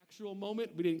actual moment.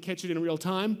 We didn't catch it in real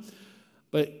time.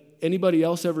 But anybody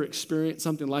else ever experienced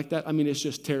something like that? I mean, it's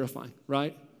just terrifying,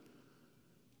 right?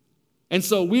 And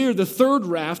so we're the third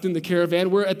raft in the caravan.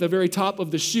 We're at the very top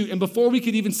of the chute. And before we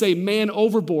could even say man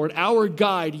overboard, our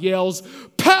guide yells,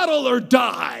 paddle or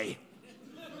die.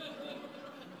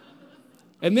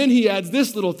 And then he adds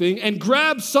this little thing, and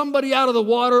grab somebody out of the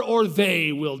water or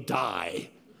they will die.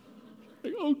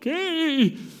 Like,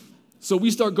 okay. So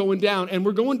we start going down, and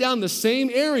we're going down the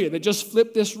same area that just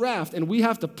flipped this raft, and we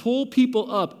have to pull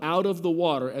people up out of the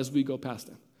water as we go past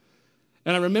them.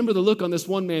 And I remember the look on this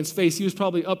one man's face. He was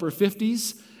probably upper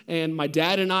 50s, and my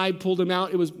dad and I pulled him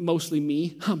out. It was mostly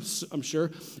me, I'm sure.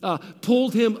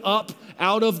 Pulled him up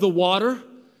out of the water,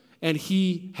 and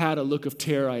he had a look of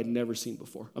terror I had never seen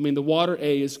before. I mean, the water,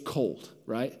 is cold,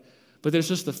 right? But there's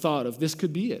just the thought of this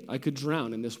could be it. I could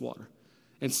drown in this water.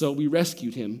 And so we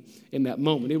rescued him in that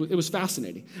moment. It was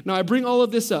fascinating. Now, I bring all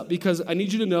of this up because I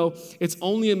need you to know it's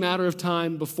only a matter of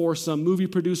time before some movie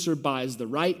producer buys the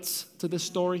rights to this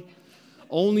story.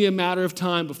 Only a matter of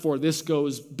time before this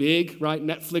goes big, right?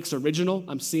 Netflix original,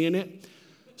 I'm seeing it.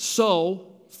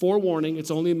 So, forewarning,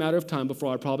 it's only a matter of time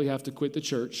before I probably have to quit the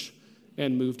church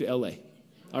and move to LA.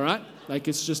 All right? Like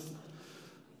it's just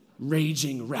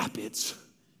raging rapids.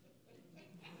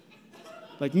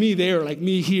 Like me there, like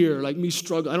me here, like me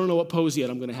struggle. I don't know what pose yet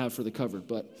I'm going to have for the cover,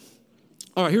 but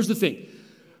all right, here's the thing.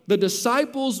 The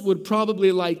disciples would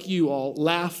probably, like you all,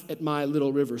 laugh at my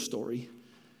little river story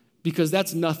because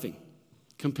that's nothing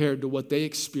compared to what they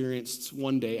experienced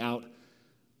one day out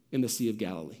in the Sea of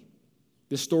Galilee.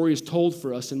 This story is told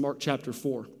for us in Mark chapter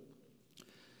 4.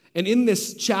 And in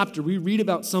this chapter, we read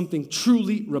about something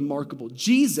truly remarkable.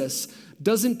 Jesus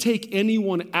doesn't take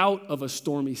anyone out of a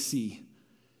stormy sea.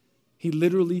 He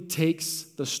literally takes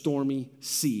the stormy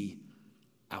sea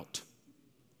out.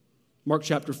 Mark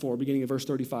chapter 4, beginning of verse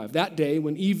 35. That day,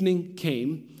 when evening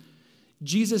came,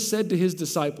 Jesus said to his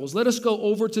disciples, "Let us go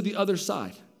over to the other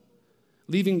side."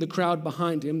 Leaving the crowd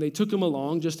behind him, they took him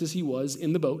along just as he was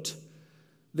in the boat.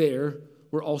 There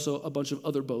were also a bunch of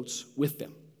other boats with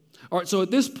them. All right, so at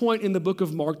this point in the book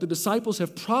of Mark, the disciples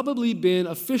have probably been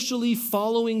officially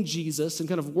following Jesus and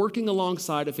kind of working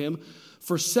alongside of him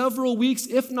for several weeks,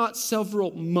 if not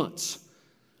several months.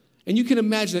 And you can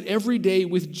imagine that every day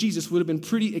with Jesus would have been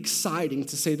pretty exciting,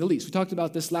 to say the least. We talked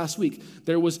about this last week.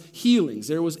 There was healings,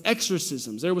 there was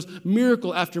exorcisms, there was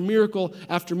miracle after miracle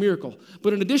after miracle.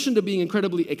 But in addition to being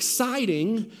incredibly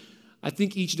exciting, I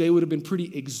think each day would have been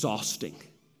pretty exhausting,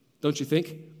 don't you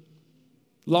think?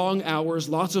 Long hours,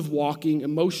 lots of walking,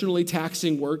 emotionally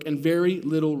taxing work, and very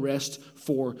little rest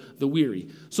for the weary.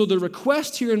 So the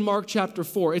request here in Mark chapter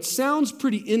 4, it sounds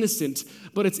pretty innocent,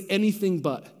 but it's anything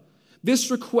but.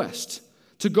 This request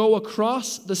to go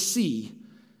across the sea,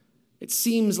 it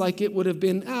seems like it would have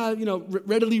been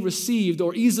readily received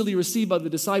or easily received by the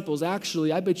disciples.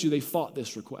 Actually, I bet you they fought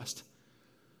this request.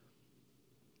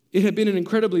 It had been an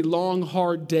incredibly long,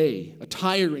 hard day, a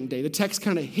tiring day. The text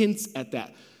kind of hints at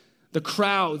that. The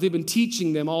crowd, they've been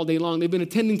teaching them all day long. They've been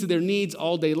attending to their needs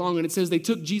all day long. And it says they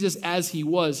took Jesus as he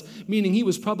was, meaning he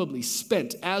was probably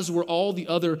spent, as were all the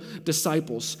other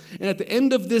disciples. And at the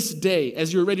end of this day,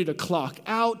 as you're ready to clock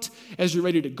out, as you're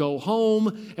ready to go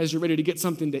home, as you're ready to get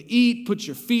something to eat, put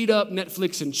your feet up,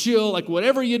 Netflix and chill, like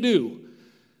whatever you do,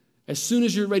 as soon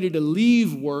as you're ready to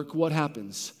leave work, what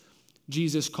happens?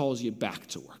 Jesus calls you back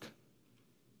to work.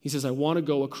 He says, I want to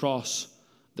go across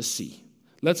the sea.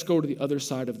 Let's go to the other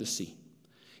side of the sea.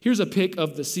 Here's a pic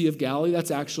of the Sea of Galilee.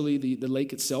 That's actually the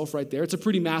lake itself right there. It's a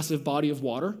pretty massive body of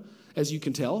water, as you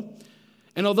can tell.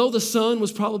 And although the sun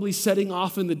was probably setting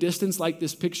off in the distance like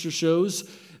this picture shows,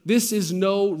 this is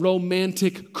no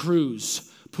romantic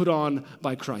cruise put on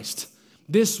by Christ.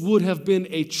 This would have been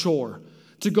a chore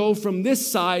to go from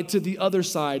this side to the other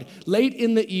side late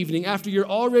in the evening after you're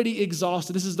already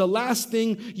exhausted. This is the last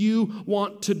thing you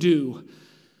want to do.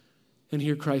 And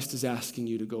here Christ is asking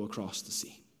you to go across the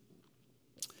sea.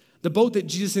 The boat that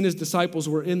Jesus and his disciples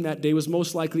were in that day was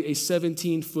most likely a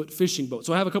 17-foot fishing boat.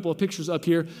 So I have a couple of pictures up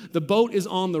here. The boat is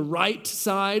on the right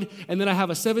side, and then I have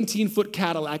a 17-foot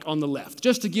Cadillac on the left,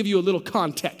 just to give you a little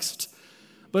context.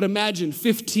 But imagine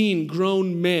 15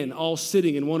 grown men all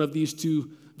sitting in one of these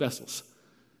two vessels.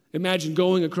 Imagine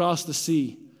going across the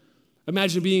sea.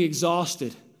 Imagine being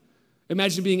exhausted.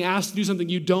 Imagine being asked to do something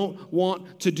you don't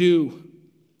want to do.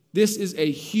 This is a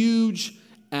huge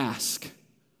ask.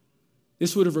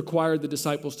 This would have required the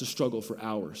disciples to struggle for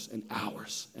hours and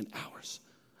hours and hours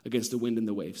against the wind and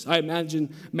the waves. I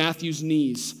imagine Matthew's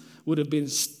knees would have been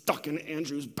stuck in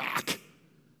Andrew's back.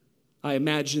 I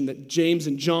imagine that James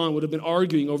and John would have been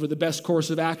arguing over the best course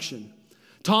of action.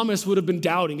 Thomas would have been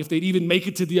doubting if they'd even make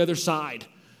it to the other side.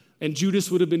 And Judas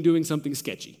would have been doing something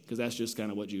sketchy, because that's just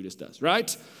kind of what Judas does,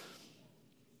 right?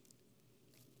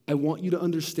 I want you to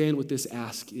understand what this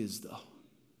ask is, though.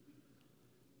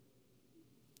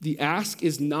 The ask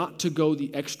is not to go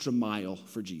the extra mile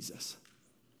for Jesus.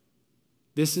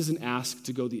 This is an ask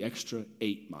to go the extra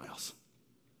 8 miles,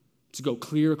 to go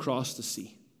clear across the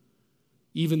sea,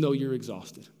 even though you're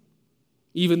exhausted,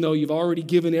 even though you've already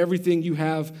given everything you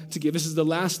have to give. This is the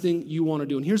last thing you want to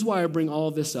do. And here's why I bring all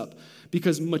of this up.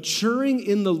 Because maturing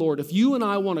in the Lord, if you and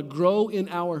I want to grow in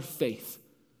our faith,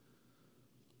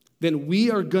 then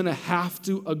we are going to have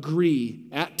to agree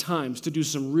at times to do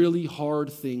some really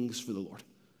hard things for the Lord.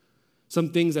 Some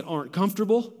things that aren't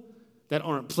comfortable, that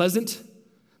aren't pleasant,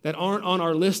 that aren't on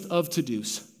our list of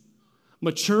to-dos.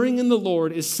 Maturing in the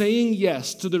Lord is saying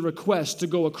yes to the request to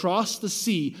go across the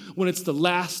sea when it's the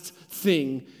last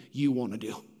thing you want to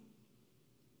do.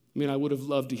 I mean, I would have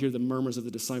loved to hear the murmurs of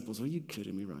the disciples. Are you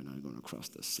kidding me right now? I'm going across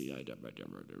the sea.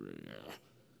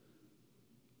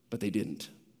 But they didn't.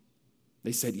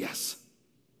 They said yes.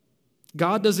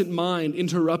 God doesn't mind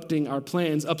interrupting our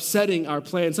plans, upsetting our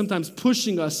plans, sometimes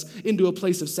pushing us into a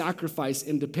place of sacrifice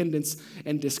and dependence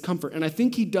and discomfort. And I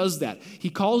think he does that. He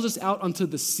calls us out onto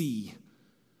the sea,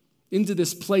 into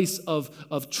this place of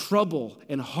trouble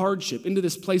and hardship, into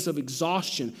this place of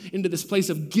exhaustion, into this place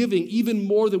of giving even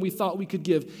more than we thought we could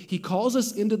give. He calls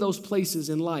us into those places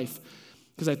in life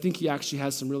because I think he actually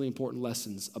has some really important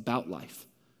lessons about life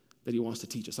that he wants to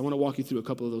teach us. I want to walk you through a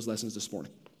couple of those lessons this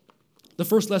morning. The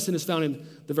first lesson is found in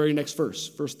the very next verse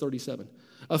 37.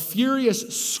 A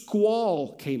furious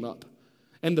squall came up,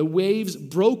 and the waves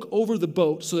broke over the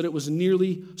boat so that it was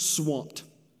nearly swamped.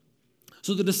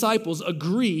 So the disciples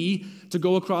agree to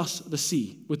go across the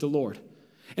sea with the Lord.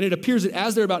 And it appears that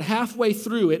as they're about halfway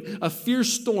through it, a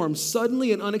fierce storm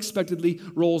suddenly and unexpectedly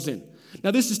rolls in.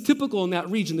 Now, this is typical in that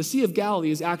region. The Sea of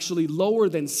Galilee is actually lower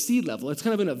than sea level. It's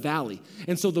kind of in a valley.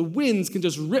 And so the winds can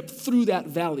just rip through that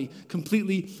valley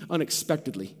completely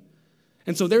unexpectedly.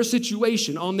 And so their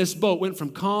situation on this boat went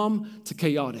from calm to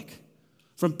chaotic,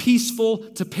 from peaceful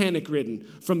to panic-ridden,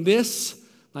 from this,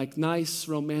 like, nice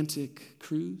romantic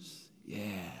cruise,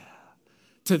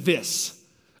 to this,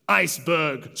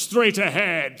 iceberg, straight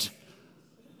ahead.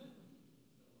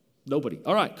 Nobody.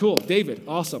 All right, cool. David,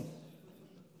 awesome.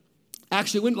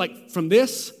 Actually, it went like from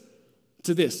this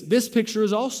to this. This picture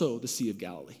is also the Sea of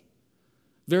Galilee.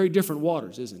 Very different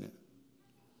waters, isn't it?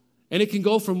 And it can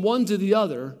go from one to the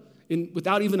other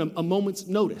without even a moment's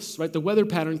notice, right? The weather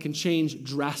pattern can change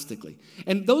drastically.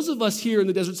 And those of us here in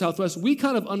the desert Southwest, we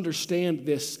kind of understand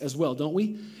this as well, don't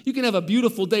we? You can have a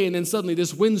beautiful day and then suddenly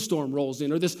this windstorm rolls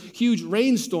in or this huge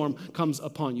rainstorm comes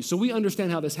upon you. So we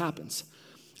understand how this happens.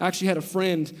 I actually had a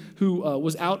friend who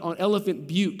was out on Elephant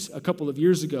Butte a couple of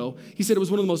years ago. He said it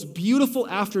was one of the most beautiful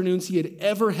afternoons he had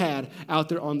ever had out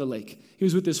there on the lake. He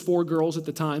was with his 4 girls at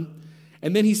the time.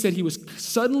 And then he said he was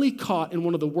suddenly caught in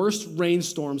one of the worst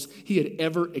rainstorms he had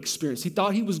ever experienced. He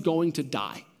thought he was going to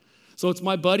die. So it's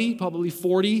my buddy, probably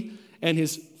 40, and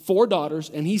his 4 daughters,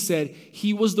 and he said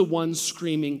he was the one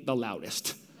screaming the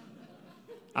loudest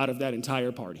out of that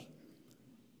entire party.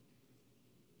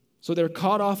 So they're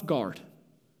caught off guard.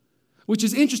 Which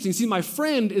is interesting. See, my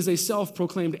friend is a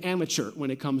self-proclaimed amateur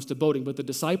when it comes to boating, but the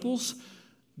disciples,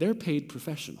 they're paid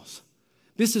professionals.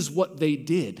 This is what they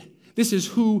did. This is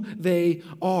who they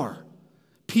are.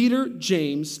 Peter,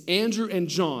 James, Andrew, and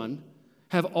John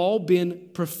have all been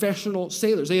professional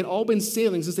sailors. They had all been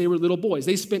sailing since they were little boys.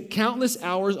 They spent countless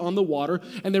hours on the water,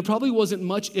 and there probably wasn't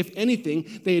much, if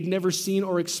anything, they had never seen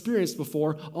or experienced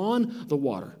before on the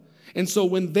water. And so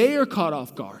when they are caught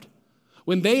off guard,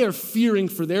 when they are fearing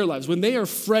for their lives, when they are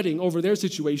fretting over their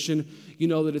situation, you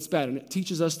know that it's bad. And it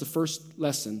teaches us the first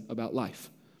lesson about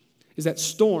life, is that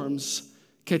storms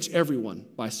catch everyone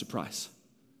by surprise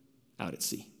out at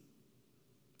sea.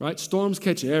 Right? Storms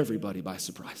catch everybody by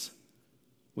surprise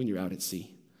when you're out at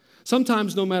sea.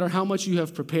 Sometimes, no matter how much you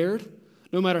have prepared,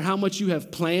 no matter how much you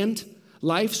have planned,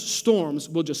 life's storms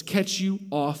will just catch you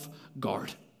off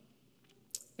guard.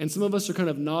 And some of us are kind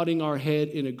of nodding our head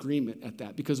in agreement at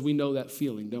that because we know that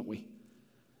feeling, don't we?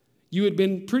 You had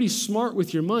been pretty smart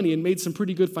with your money and made some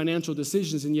pretty good financial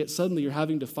decisions, and yet suddenly you're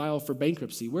having to file for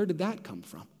bankruptcy. Where did that come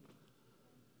from?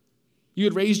 You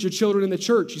had raised your children in the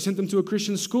church. You sent them to a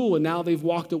Christian school, and now they've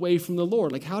walked away from the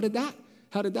Lord. Like, how did that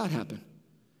happen?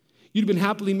 You'd been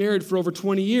happily married for over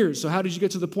 20 years, so how did you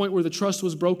get to the point where the trust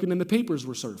was broken and the papers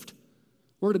were served?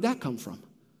 Where did that come from?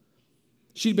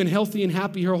 She'd been healthy and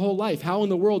happy her whole life. How in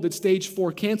the world did stage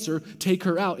 4 cancer take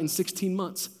her out in 16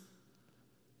 months?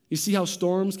 You see how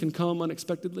storms can come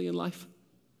unexpectedly in life?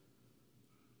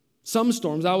 Some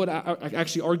storms, I would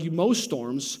actually argue most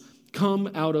storms,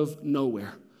 come out of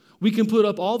nowhere. We can put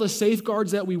up all the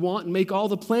safeguards that we want and make all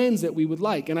the plans that we would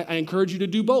like. And I encourage you to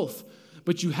do both.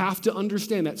 But you have to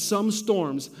understand that some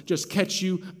storms just catch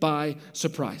you by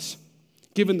surprise.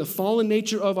 Given the fallen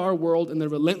nature of our world and the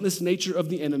relentless nature of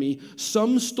the enemy,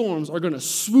 some storms are going to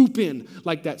swoop in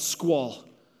like that squall.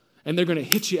 And they're going to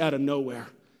hit you out of nowhere.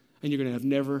 And you're going to have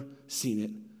never seen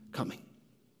it coming.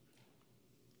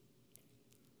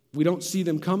 We don't see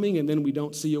them coming, and then we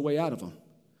don't see a way out of them.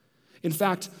 In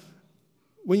fact,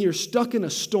 when you're stuck in a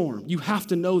storm, you have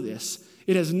to know this.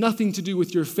 It has nothing to do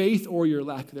with your faith or your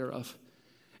lack thereof.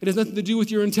 It has nothing to do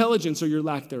with your intelligence or your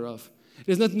lack thereof. It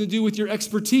has nothing to do with your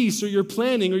expertise or your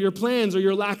planning or your plans or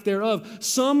your lack thereof.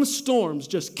 Some storms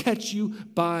just catch you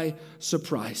by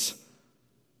surprise.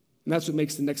 And that's what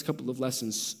makes the next couple of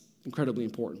lessons incredibly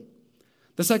important.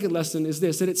 The second lesson is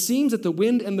this, that it seems that the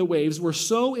wind and the waves were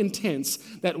so intense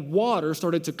that water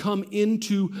started to come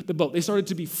into the boat. They started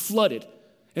to be flooded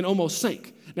and almost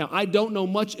sank. Now, I don't know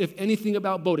much, if anything,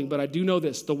 about boating, but I do know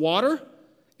this. The water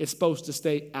is supposed to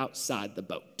stay outside the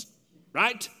boat,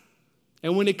 right?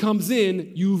 And when it comes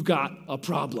in, you've got a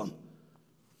problem.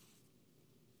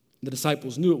 The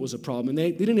disciples knew it was a problem, and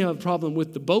they didn't have a problem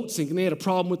with the boat sinking. They had a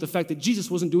problem with the fact that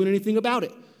Jesus wasn't doing anything about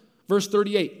it. Verse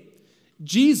 38,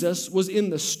 Jesus was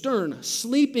in the stern,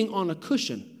 sleeping on a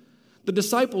cushion. The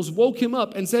disciples woke him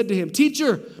up and said to him,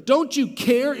 "Teacher, don't you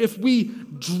care if we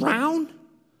drown?"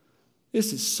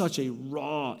 This is such a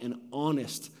raw and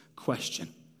honest question.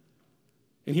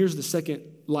 And here's the second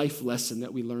life lesson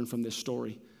that we learn from this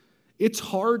story. It's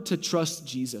hard to trust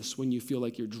Jesus when you feel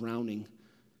like you're drowning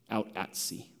out at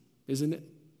sea, isn't it?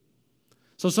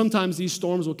 So sometimes these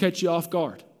storms will catch you off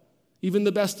guard. Even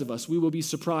the best of us, we will be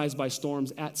surprised by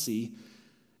storms at sea.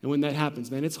 And when that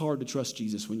happens, man, it's hard to trust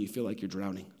Jesus when you feel like you're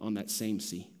drowning on that same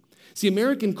sea. See,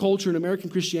 American culture and American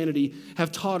Christianity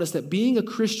have taught us that being a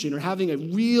Christian or having a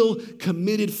real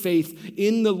committed faith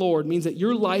in the Lord means that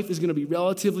your life is going to be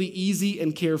relatively easy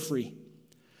and carefree.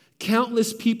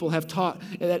 Countless people have taught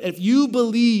that if you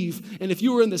believe and if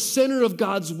you are in the center of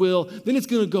God's will, then it's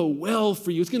going to go well for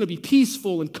you. It's going to be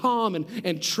peaceful and calm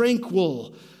and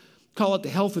tranquil. Call it the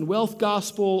health and wealth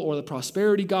gospel or the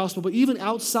prosperity gospel. But even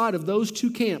outside of those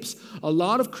two camps, a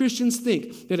lot of Christians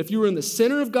think that if you are in the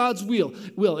center of God's will,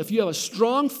 if you have a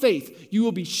strong faith, you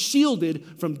will be shielded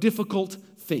from difficult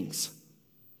things.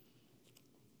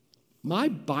 My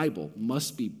Bible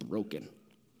must be broken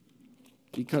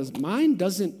because mine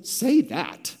doesn't say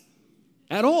that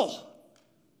at all.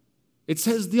 It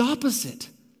says the opposite.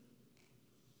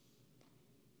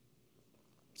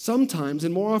 Sometimes,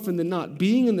 and more often than not,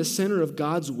 being in the center of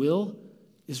God's will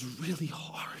is really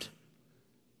hard,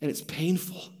 and it's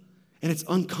painful, and it's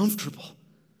uncomfortable.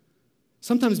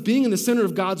 Sometimes being in the center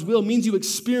of God's will means you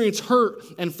experience hurt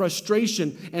and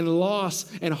frustration and loss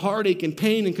and heartache and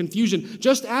pain and confusion.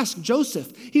 Just ask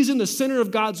Joseph. He's in the center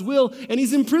of God's will, and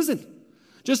he's in prison.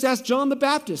 Just ask John the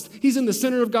Baptist. He's in the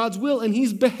center of God's will, and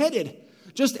he's beheaded.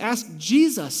 Just ask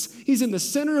Jesus. He's in the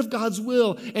center of God's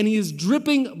will, and he is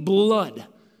dripping blood,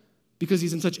 because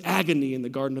he's in such agony in the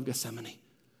Garden of Gethsemane.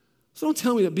 So don't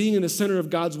tell me that being in the center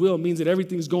of God's will means that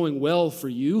everything's going well for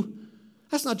you.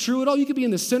 That's not true at all. You could be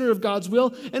in the center of God's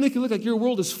will, and it can look like your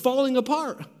world is falling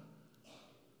apart.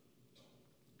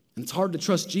 And it's hard to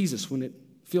trust Jesus when it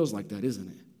feels like that, isn't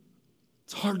it?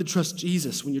 It's hard to trust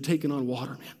Jesus when you're taking on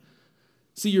water, man.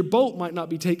 See, your boat might not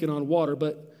be taking on water,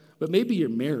 but maybe your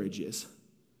marriage is.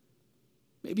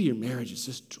 Maybe your marriage is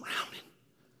just drowning.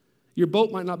 Your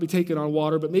boat might not be taking on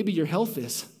water, but maybe your health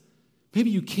is. Maybe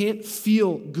you can't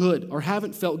feel good or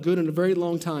haven't felt good in a very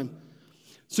long time.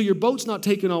 So your boat's not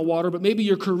taking on water, but maybe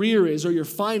your career is or your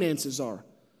finances are.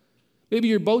 Maybe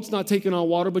your boat's not taking on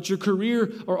water, but your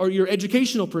career or your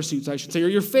educational pursuits, I should say, or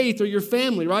your faith or your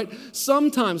family, right?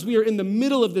 Sometimes we are in the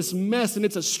middle of this mess and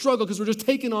it's a struggle because we're just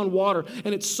taking on water.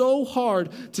 And it's so hard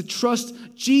to trust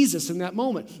Jesus in that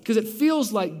moment because it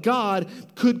feels like God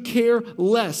could care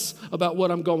less about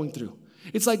what I'm going through.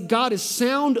 It's like God is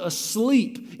sound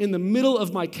asleep in the middle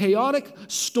of my chaotic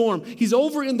storm. He's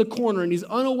over in the corner and he's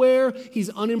unaware, he's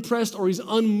unimpressed, or he's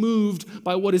unmoved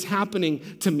by what is happening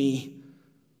to me.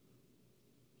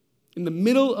 In the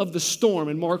middle of the storm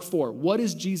in Mark 4, what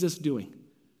is Jesus doing?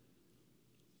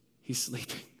 He's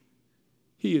sleeping.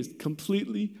 He is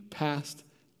completely passed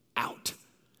out.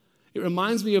 It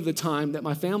reminds me of the time that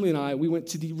my family and I, we went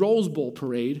to the Rose Bowl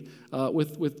parade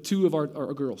with two of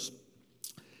our girls.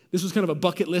 This was kind of a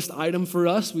bucket list item for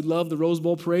us. We love the Rose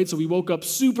Bowl parade, so we woke up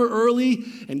super early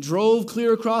and drove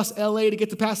clear across LA to get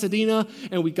to Pasadena,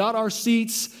 and we got our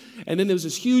seats, and then there was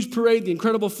this huge parade, the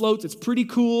Incredible Floats. It's pretty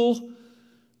cool.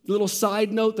 Little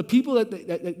side note, the people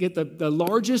that get the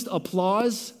largest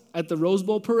applause at the Rose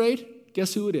Bowl parade,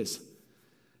 Guess who it is?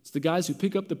 It's the guys who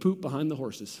pick up the poop behind the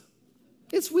horses.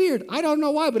 It's weird. I don't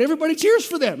know why, but everybody cheers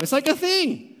for them. It's like a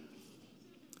thing.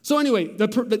 So anyway,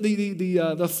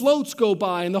 the floats go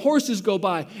by and the horses go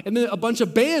by and then a bunch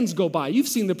of bands go by. You've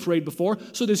seen the parade before.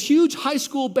 So this huge high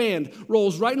school band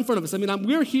rolls right in front of us. I mean,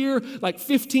 we're here like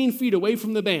 15 feet away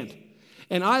from the band.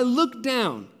 And I look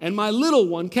down and my little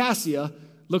one, Cassia,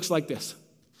 looks like this.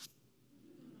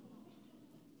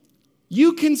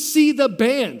 You can see the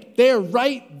band. They're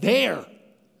right there.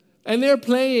 And they're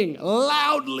playing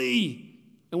loudly.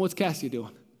 And what's Cassia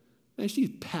doing? Man, she's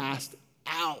passed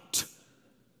out.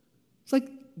 It's like,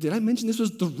 did I mention this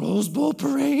was the Rose Bowl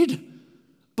parade?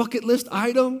 Bucket list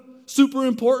item, super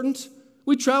important.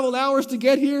 We traveled hours to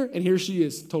get here, and here she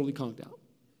is, totally conked out.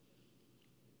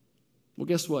 Well,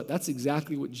 guess what? That's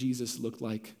exactly what Jesus looked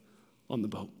like on the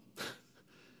boat.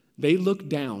 They look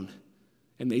down,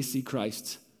 and they see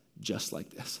Christ just like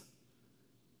this.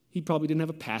 He probably didn't have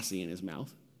a passy in his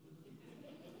mouth.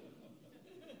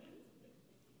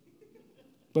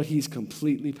 But he's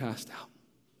completely passed out.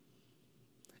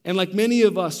 And like many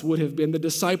of us would have been, the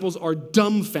disciples are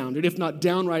dumbfounded, if not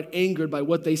downright angered by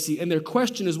what they see. And their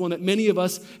question is one that many of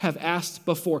us have asked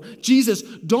before. Jesus,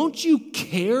 don't you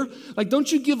care? Like, don't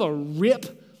you give a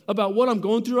rip about what I'm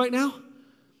going through right now?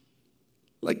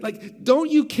 Like,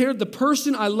 don't you care the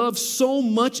person I love so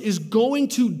much is going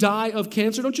to die of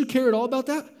cancer? Don't you care at all about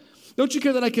that? Don't you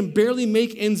care that I can barely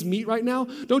make ends meet right now?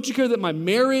 Don't you care that my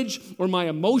marriage or my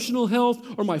emotional health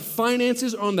or my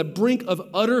finances are on the brink of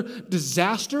utter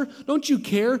disaster? Don't you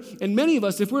care? And many of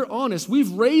us, if we're honest, we've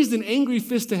raised an angry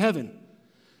fist to heaven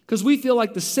because we feel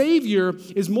like the Savior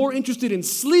is more interested in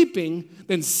sleeping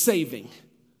than saving.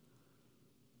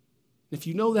 If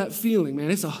you know that feeling,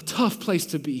 man, it's a tough place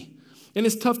to be. And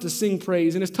it's tough to sing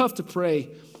praise, and it's tough to pray.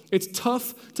 It's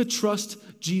tough to trust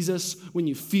Jesus when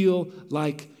you feel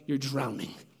like you're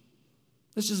drowning.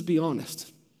 Let's just be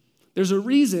honest. There's a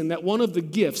reason that one of the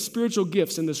gifts, spiritual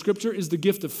gifts in the scripture is the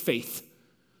gift of faith.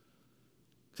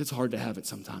 It's hard to have it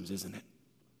sometimes, isn't it?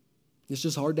 It's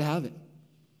just hard to have it.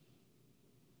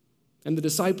 And the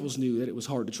disciples knew that it was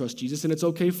hard to trust Jesus, and it's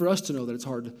okay for us to know that it's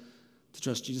hard to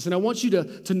trust Jesus. And I want you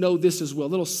to know this as well. A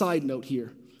little side note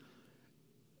here.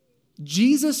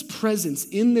 Jesus' presence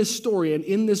in this story and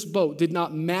in this boat did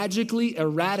not magically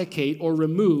eradicate or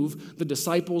remove the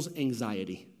disciples'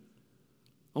 anxiety.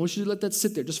 I want you to let that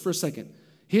sit there just for a second.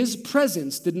 His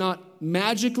presence did not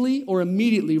magically or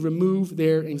immediately remove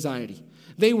their anxiety.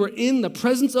 They were in the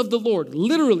presence of the Lord.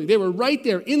 Literally, they were right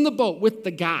there in the boat with the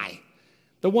guy,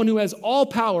 the one who has all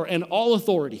power and all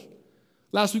authority.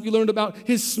 Last week we learned about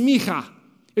his smicha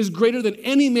is greater than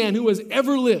any man who has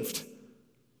ever lived.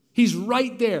 He's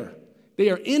right there. They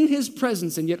are in his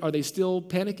presence, and yet are they still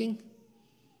panicking?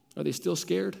 Are they still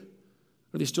scared?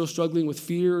 Are they still struggling with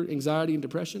fear, anxiety, and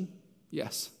depression?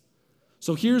 Yes.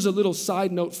 So here's a little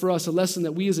side note for us, a lesson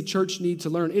that we as a church need to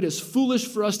learn. It is foolish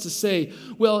for us to say,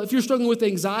 well, if you're struggling with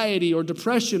anxiety or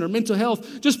depression or mental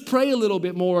health, just pray a little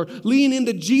bit more, lean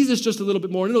into Jesus just a little bit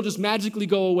more, and it'll just magically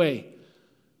go away.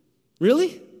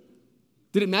 Really?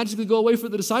 Did it magically go away for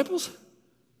the disciples?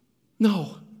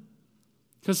 No.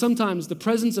 Because sometimes the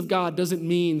presence of God doesn't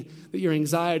mean that your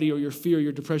anxiety or your fear or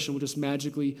your depression will just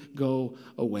magically go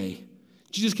away.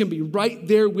 Jesus can be right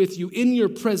there with you in your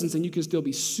presence, and you can still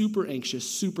be super anxious,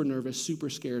 super nervous, super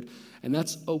scared, and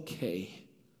that's okay.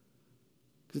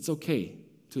 Because it's okay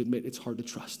to admit it's hard to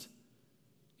trust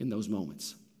in those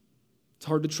moments. It's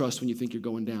hard to trust when you think you're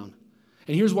going down.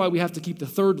 And here's why we have to keep the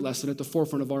third lesson at the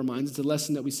forefront of our minds. It's a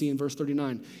lesson that we see in verse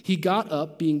 39. He got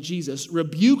up, being Jesus,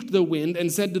 rebuked the wind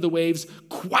and said to the waves,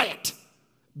 "Quiet,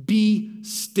 be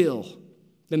still."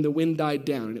 Then the wind died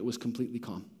down and it was completely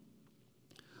calm.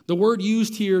 The word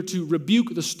used here to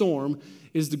rebuke the storm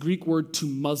is the Greek word to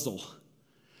muzzle.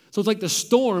 So it's like the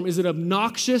storm is an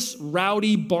obnoxious,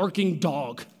 rowdy, barking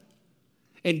dog.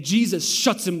 And Jesus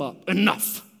shuts him up.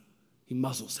 Enough. He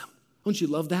muzzles him. Don't you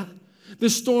love that?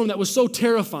 This storm that was so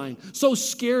terrifying, so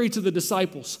scary to the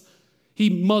disciples, he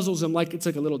muzzles him like it's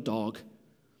like a little dog.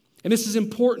 And this is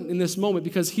important in this moment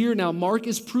because here now Mark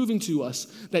is proving to us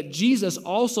that Jesus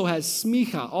also has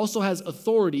smicha, also has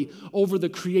authority over the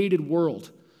created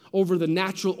world, over the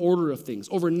natural order of things,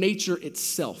 over nature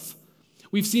itself.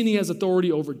 We've seen he has authority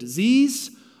over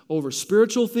disease, over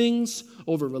spiritual things,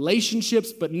 over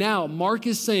relationships, but now Mark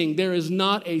is saying there is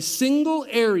not a single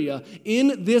area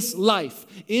in this life,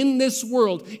 in this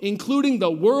world, including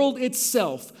the world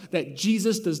itself, that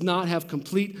Jesus does not have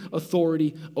complete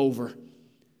authority over.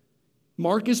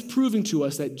 Mark is proving to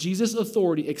us that Jesus'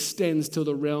 authority extends to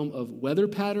the realm of weather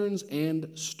patterns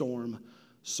and storm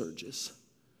surges.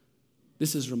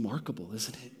 This is remarkable,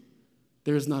 isn't it?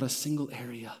 there is not a single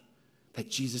area that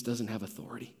Jesus doesn't have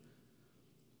authority.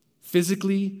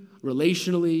 Physically,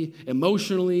 relationally,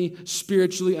 emotionally,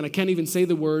 spiritually, and I can't even say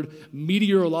the word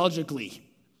meteorologically,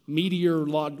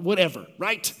 whatever,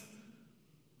 right?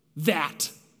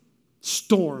 That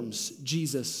storms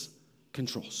Jesus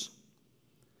controls.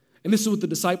 And this is what the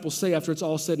disciples say after it's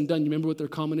all said and done. You remember what their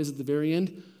comment is at the very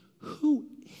end? Who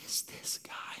is this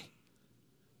guy?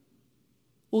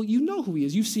 Well, you know who he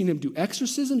is. You've seen him do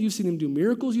exorcism. You've seen him do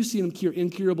miracles. You've seen him cure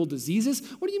incurable diseases.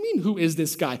 What do you mean, who is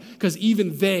this guy? Because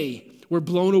even they were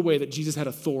blown away that Jesus had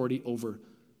authority over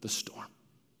the storm.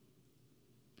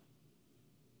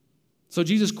 So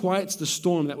Jesus quiets the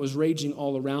storm that was raging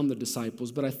all around the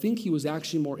disciples, but I think he was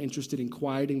actually more interested in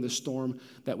quieting the storm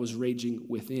that was raging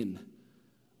within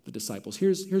the disciples.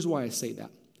 Here's why I say that.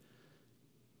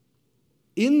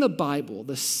 In the Bible,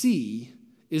 the sea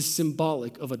is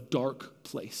symbolic of a dark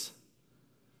place.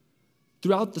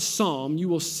 Throughout the psalm, you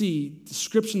will see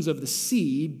descriptions of the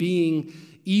sea being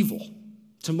evil,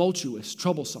 tumultuous,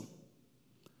 troublesome.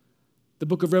 The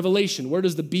book of Revelation, where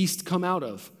does the beast come out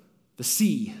of? The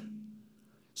sea.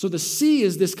 So the sea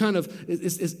is this kind of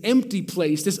this empty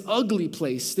place, this ugly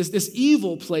place, this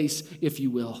evil place, if you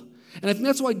will. And I think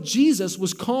that's why Jesus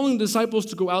was calling the disciples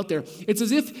to go out there. It's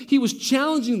as if he was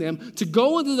challenging them to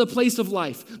go into the place of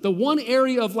life, the one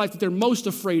area of life that they're most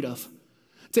afraid of,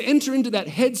 to enter into that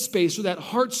head space or that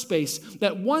heart space,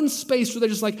 that one space where they're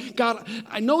just like, God,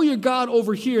 I know you're God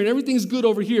over here and everything's good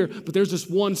over here, but there's this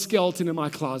one skeleton in my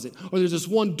closet, or there's this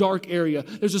one dark area,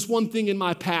 there's this one thing in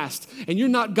my past, and you're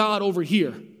not God over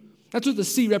here. That's what the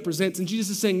sea represents. And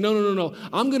Jesus is saying, no.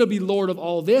 I'm going to be Lord of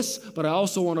all this, but I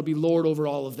also want to be Lord over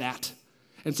all of that.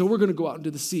 And so we're going to go out into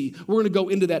the sea. We're going to go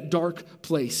into that dark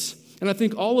place. And I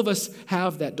think all of us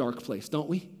have that dark place, don't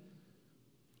we?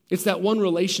 It's that one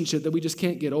relationship that we just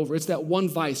can't get over. It's that one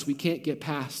vice we can't get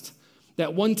past.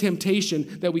 That one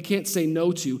temptation that we can't say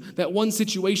no to. That one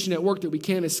situation at work that we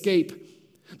can't escape.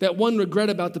 That one regret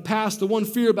about the past, the one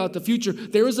fear about the future.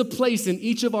 There is a place in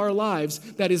each of our lives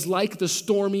that is like the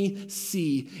stormy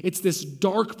sea. It's this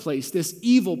dark place, this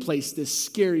evil place, this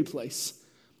scary place.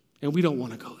 And we don't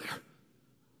want to go there.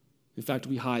 In fact,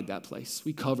 we hide that place.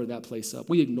 We cover that place up.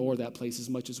 We ignore that place as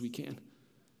much as we can.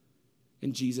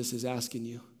 And Jesus is asking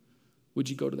you, would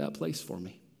you go to that place for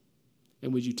me?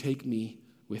 And would you take me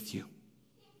with you?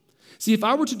 See, if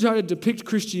I were to try to depict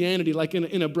Christianity like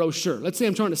in a brochure, let's say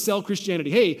I'm trying to sell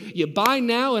Christianity. Hey, you buy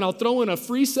now and I'll throw in a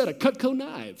free set of Cutco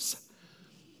knives.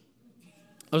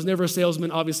 I was never a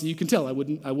salesman. Obviously, you can tell I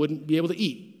wouldn't be able to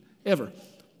eat, ever.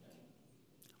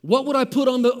 What would I put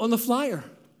on the flyer?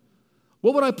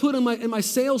 What would I put in my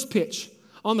sales pitch?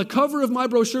 On the cover of my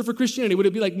brochure for Christianity, would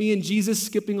it be like me and Jesus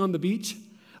skipping on the beach?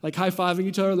 Like high-fiving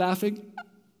each other, laughing?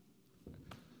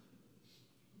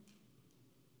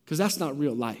 Because that's not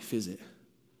real life, is it?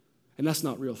 And that's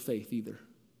not real faith either.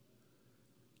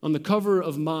 On the cover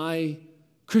of my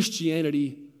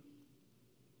Christianity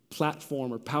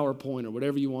platform or PowerPoint or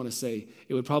whatever you want to say,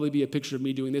 it would probably be a picture of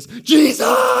me doing this.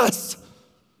 Jesus!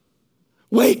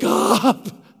 Wake up!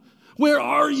 Where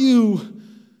are you?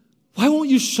 Why won't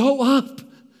you show up?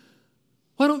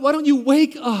 Why don't you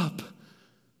wake up?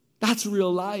 That's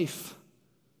real life.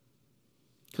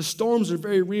 Because storms are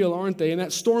very real, aren't they? And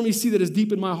that stormy sea that is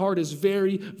deep in my heart is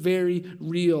very, very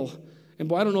real. And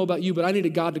boy, I don't know about you, but I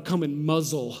needed God to come and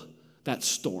muzzle that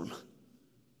storm.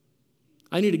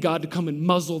 I needed God to come and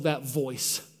muzzle that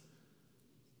voice.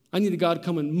 I needed God to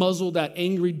come and muzzle that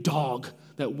angry dog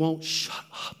that won't shut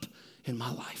up in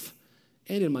my life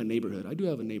and in my neighborhood. I do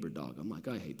have a neighbor dog. I'm like,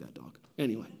 I hate that dog.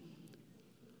 Anyway.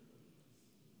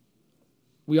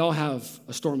 We all have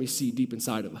a stormy sea deep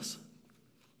inside of us.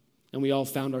 And we all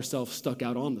found ourselves stuck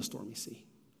out on the stormy sea.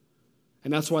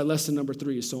 And that's why lesson number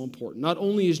 3 is so important. Not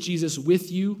only is Jesus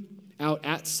with you out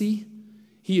at sea,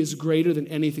 he is greater than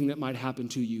anything that might happen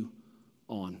to you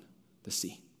on the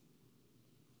sea.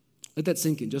 Let that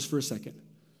sink in just for a second.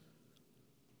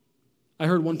 I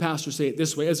heard one pastor say it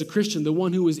this way: as a Christian, the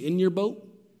one who is in your boat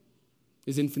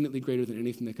is infinitely greater than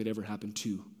anything that could ever happen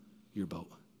to your boat.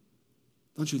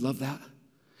 Don't you love that?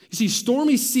 You see,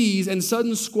 stormy seas and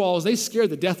sudden squalls, they scare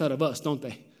the death out of us, don't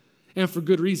they? And for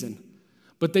good reason.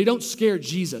 But they don't scare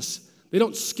Jesus. They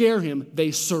don't scare him.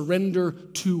 They surrender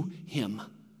to him.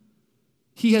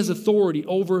 He has authority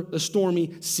over the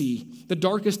stormy sea. The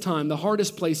darkest time, the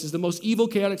hardest places, the most evil,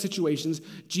 chaotic situations,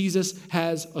 Jesus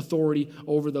has authority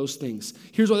over those things.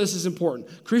 Here's why this is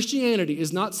important. Christianity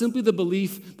is not simply the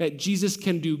belief that Jesus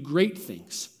can do great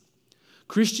things.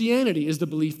 Christianity is the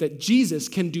belief that Jesus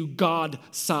can do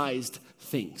God-sized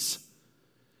things.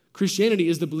 Christianity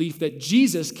is the belief that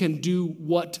Jesus can do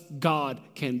what God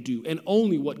can do, and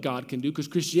only what God can do, because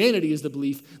Christianity is the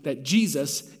belief that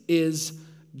Jesus is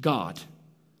God.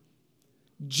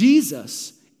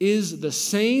 Jesus is the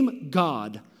same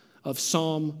God of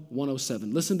Psalm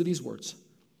 107. Listen to these words.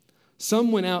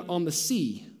 Some went out on the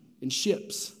sea in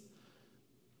ships.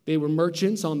 They were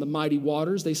merchants on the mighty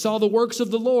waters. They saw the works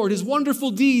of the Lord, his wonderful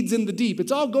deeds in the deep.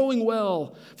 It's all going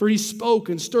well, for he spoke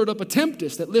and stirred up a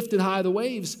tempest that lifted high the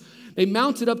waves. They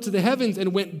mounted up to the heavens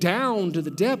and went down to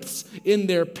the depths. In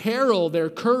their peril, their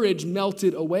courage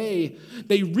melted away.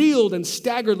 They reeled and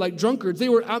staggered like drunkards. They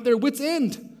were at their wits'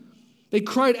 end. They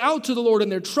cried out to the Lord in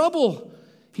their trouble.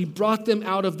 He brought them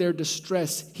out of their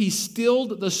distress. He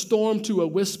stilled the storm to a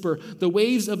whisper. The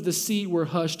waves of the sea were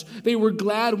hushed. They were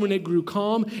glad when it grew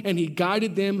calm, and he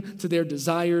guided them to their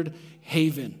desired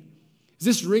haven. Is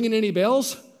this ringing any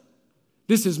bells?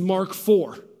 This is Mark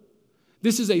 4.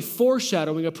 This is a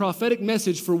foreshadowing, a prophetic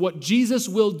message for what Jesus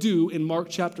will do in Mark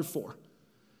chapter 4.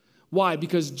 Why?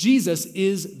 Because Jesus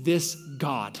is this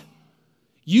God.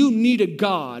 You need a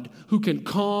God who can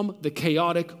calm the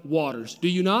chaotic waters. Do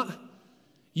you not?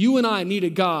 You and I need a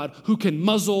God who can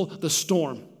muzzle the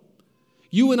storm.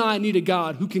 You and I need a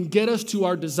God who can get us to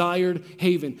our desired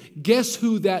haven. Guess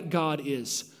who that God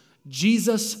is?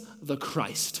 Jesus the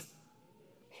Christ.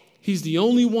 He's the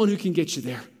only one who can get you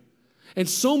there. And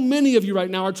so many of you right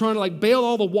now are trying to bail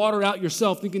all the water out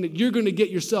yourself, thinking that you're going to get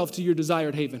yourself to your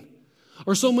desired haven.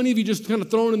 Or so many of you just kind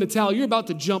of throwing in the towel. You're about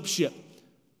to jump ship.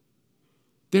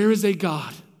 There is a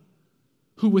God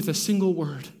who with a single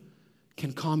word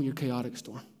can calm your chaotic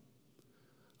storm.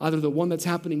 Either the one that's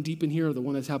happening deep in here or the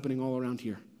one that's happening all around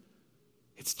here.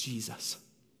 It's Jesus.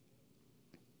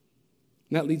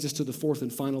 And that leads us to the fourth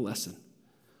and final lesson.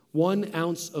 1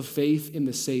 ounce of faith in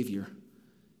the Savior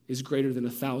is greater than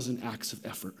 1,000 acts of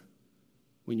effort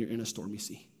when you're in a stormy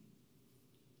sea.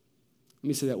 Let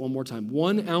me say that one more time.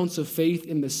 1 ounce of faith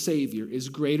in the Savior is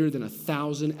greater than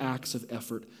 1,000 acts of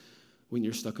effort when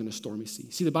you're stuck in a stormy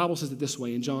sea. See, the Bible says it this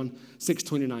way in John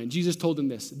 6:29. Jesus told them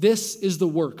this. This is the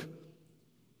work,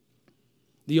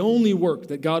 the only work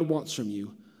that God wants from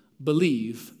you.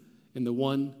 Believe in the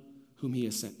one whom he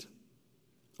has sent.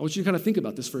 I want you to kind of think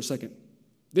about this for a second.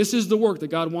 This is the work that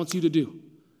God wants you to do.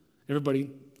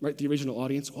 Everybody, right, the original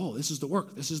audience, oh, this is the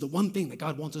work. This is the one thing that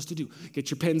God wants us to do.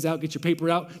 Get your pens out, get your paper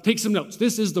out, take some notes.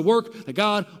 This is the work that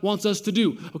God wants us to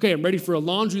do. Okay, I'm ready for a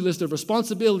laundry list of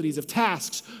responsibilities, of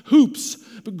tasks, hoops,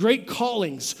 but great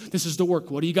callings. This is the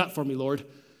work. What do you got for me, Lord?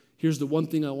 Here's the one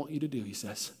thing I want you to do, he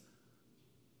says.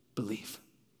 Believe.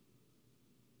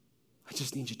 I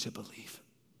just need you to believe.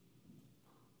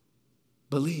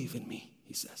 Believe in me,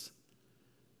 he says.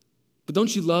 But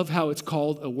don't you love how it's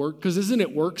called a work? Because isn't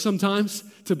it work sometimes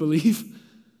to believe?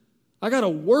 I got to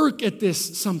work at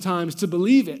this sometimes to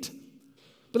believe it.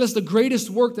 But that's the greatest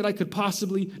work that I could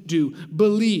possibly do.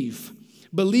 Believe.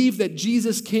 Believe that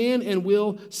Jesus can and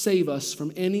will save us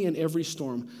from any and every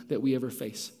storm that we ever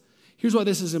face. Here's why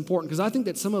this is important, because I think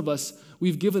that some of us,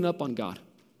 we've given up on God.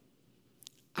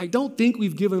 I don't think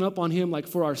we've given up on him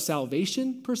for our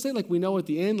salvation per se, we know at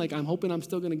the end, I'm hoping I'm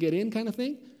still going to get in kind of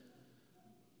thing.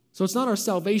 So it's not our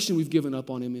salvation we've given up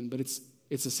on him in, but it's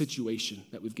a situation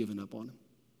that we've given up on him.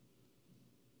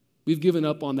 We've given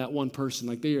up on that one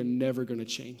person, they are never going to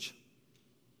change.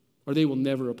 Or they will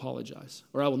never apologize.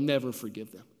 Or I will never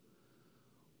forgive them.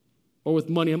 Or with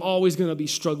money, I'm always going to be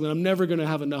struggling. I'm never going to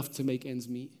have enough to make ends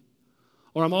meet.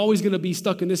 Or I'm always going to be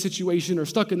stuck in this situation or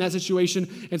stuck in that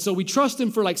situation. And so we trust him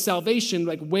for salvation,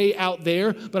 way out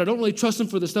there, but I don't really trust him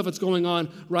for the stuff that's going on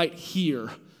right here.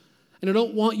 And I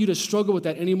don't want you to struggle with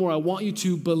that anymore. I want you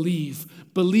to believe.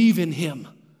 Believe in him.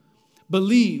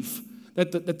 Believe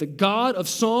that the God of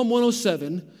Psalm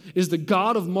 107 is the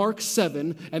God of Mark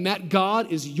 7, and that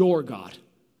God is your God.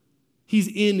 He's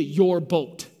in your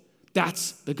boat.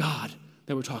 That's the God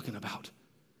that we're talking about.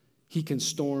 He can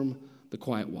storm the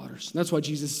quiet waters. And that's why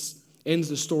Jesus ends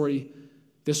the story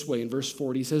this way in verse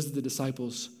 40. He says to the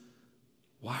disciples,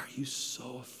 why are you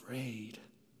so afraid?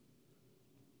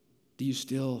 Do you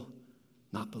still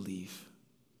not believe?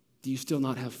 Do you still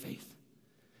not have faith?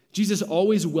 Jesus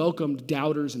always welcomed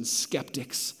doubters and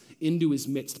skeptics into his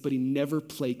midst, but he never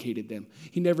placated them.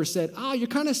 He never said, you're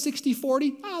kind of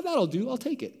 60-40. That'll do. I'll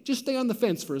take it. Just stay on the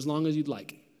fence for as long as you'd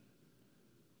like.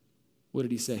 What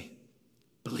did he say?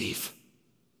 Believe.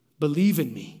 Believe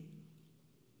in me.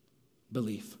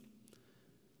 Believe.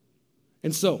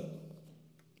 And so,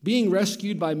 being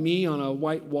rescued by me on a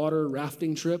whitewater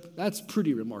rafting trip, that's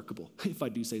pretty remarkable, if I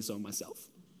do say so myself.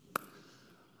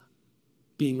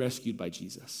 Being rescued by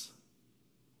Jesus.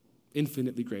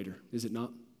 Infinitely greater, is it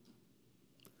not?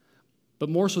 But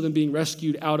more so than being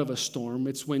rescued out of a storm,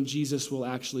 it's when Jesus will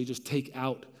actually just take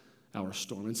out our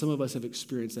storm. And some of us have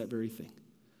experienced that very thing,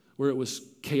 where it was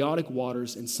chaotic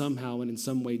waters and somehow and in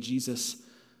some way Jesus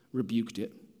rebuked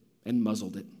it and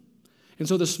muzzled it. And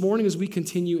so this morning, as we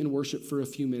continue in worship for a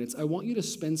few minutes, I want you to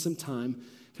spend some time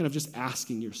kind of just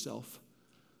asking yourself,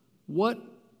 what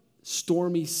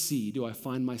stormy sea do I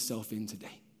find myself in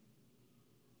today?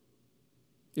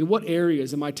 In what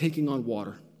areas am I taking on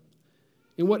water?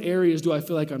 In what areas do I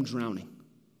feel like I'm drowning?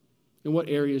 In what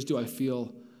areas do I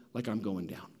feel like I'm going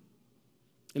down?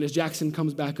 And as Jackson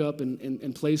comes back up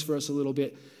and plays for us a little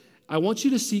bit, I want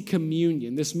you to see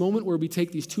communion, this moment where we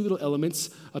take these two little elements,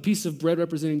 a piece of bread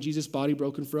representing Jesus' body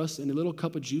broken for us, and a little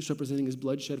cup of juice representing his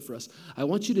blood shed for us. I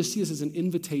want you to see this as an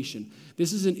invitation.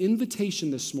 This is an invitation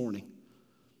this morning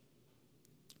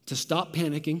to stop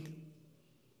panicking,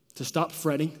 to stop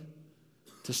fretting,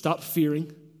 to stop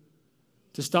fearing,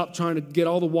 to stop trying to get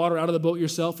all the water out of the boat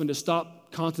yourself, and to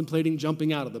stop contemplating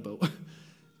jumping out of the boat.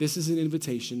 This is an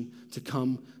invitation to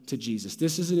come to Jesus.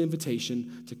 This is an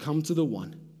invitation to come to the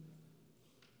one.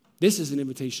 This is an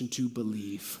invitation to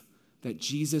believe that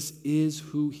Jesus is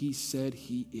who he said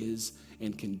he is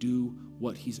and can do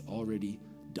what he's already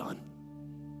done.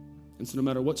 And so no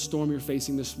matter what storm you're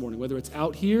facing this morning, whether it's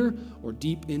out here or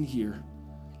deep in here,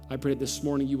 I pray that this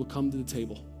morning you will come to the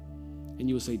table and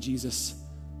you will say, Jesus,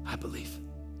 I believe.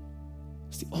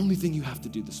 It's the only thing you have to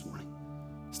do this morning.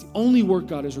 It's the only work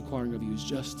God is requiring of you is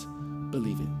just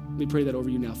believe it. Let me pray that over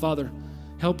you now. Father,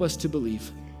 help us to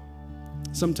believe.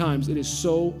 Sometimes it is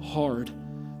so hard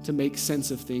to make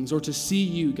sense of things or to see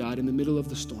you, God, in the middle of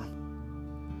the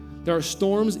storm. There are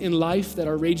storms in life that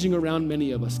are raging around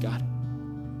many of us, God.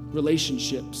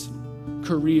 Relationships,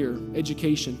 career,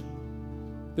 education.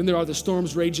 Then there are the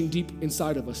storms raging deep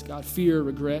inside of us, God. Fear,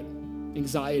 regret,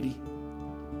 anxiety.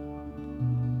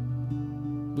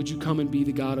 Would you come and be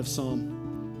the God of Psalm?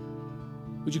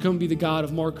 Would you come and be the God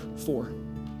of Mark 4?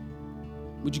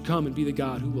 Would you come and be the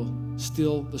God who will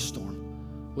still the storm?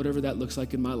 Whatever that looks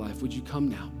like in my life, would you come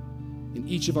now in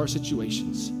each of our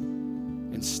situations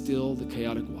and still the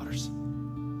chaotic waters?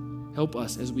 Help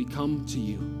us as we come to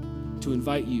you, to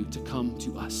invite you to come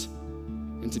to us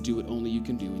and to do what only you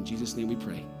can do. In Jesus' name we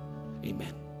pray,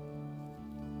 amen.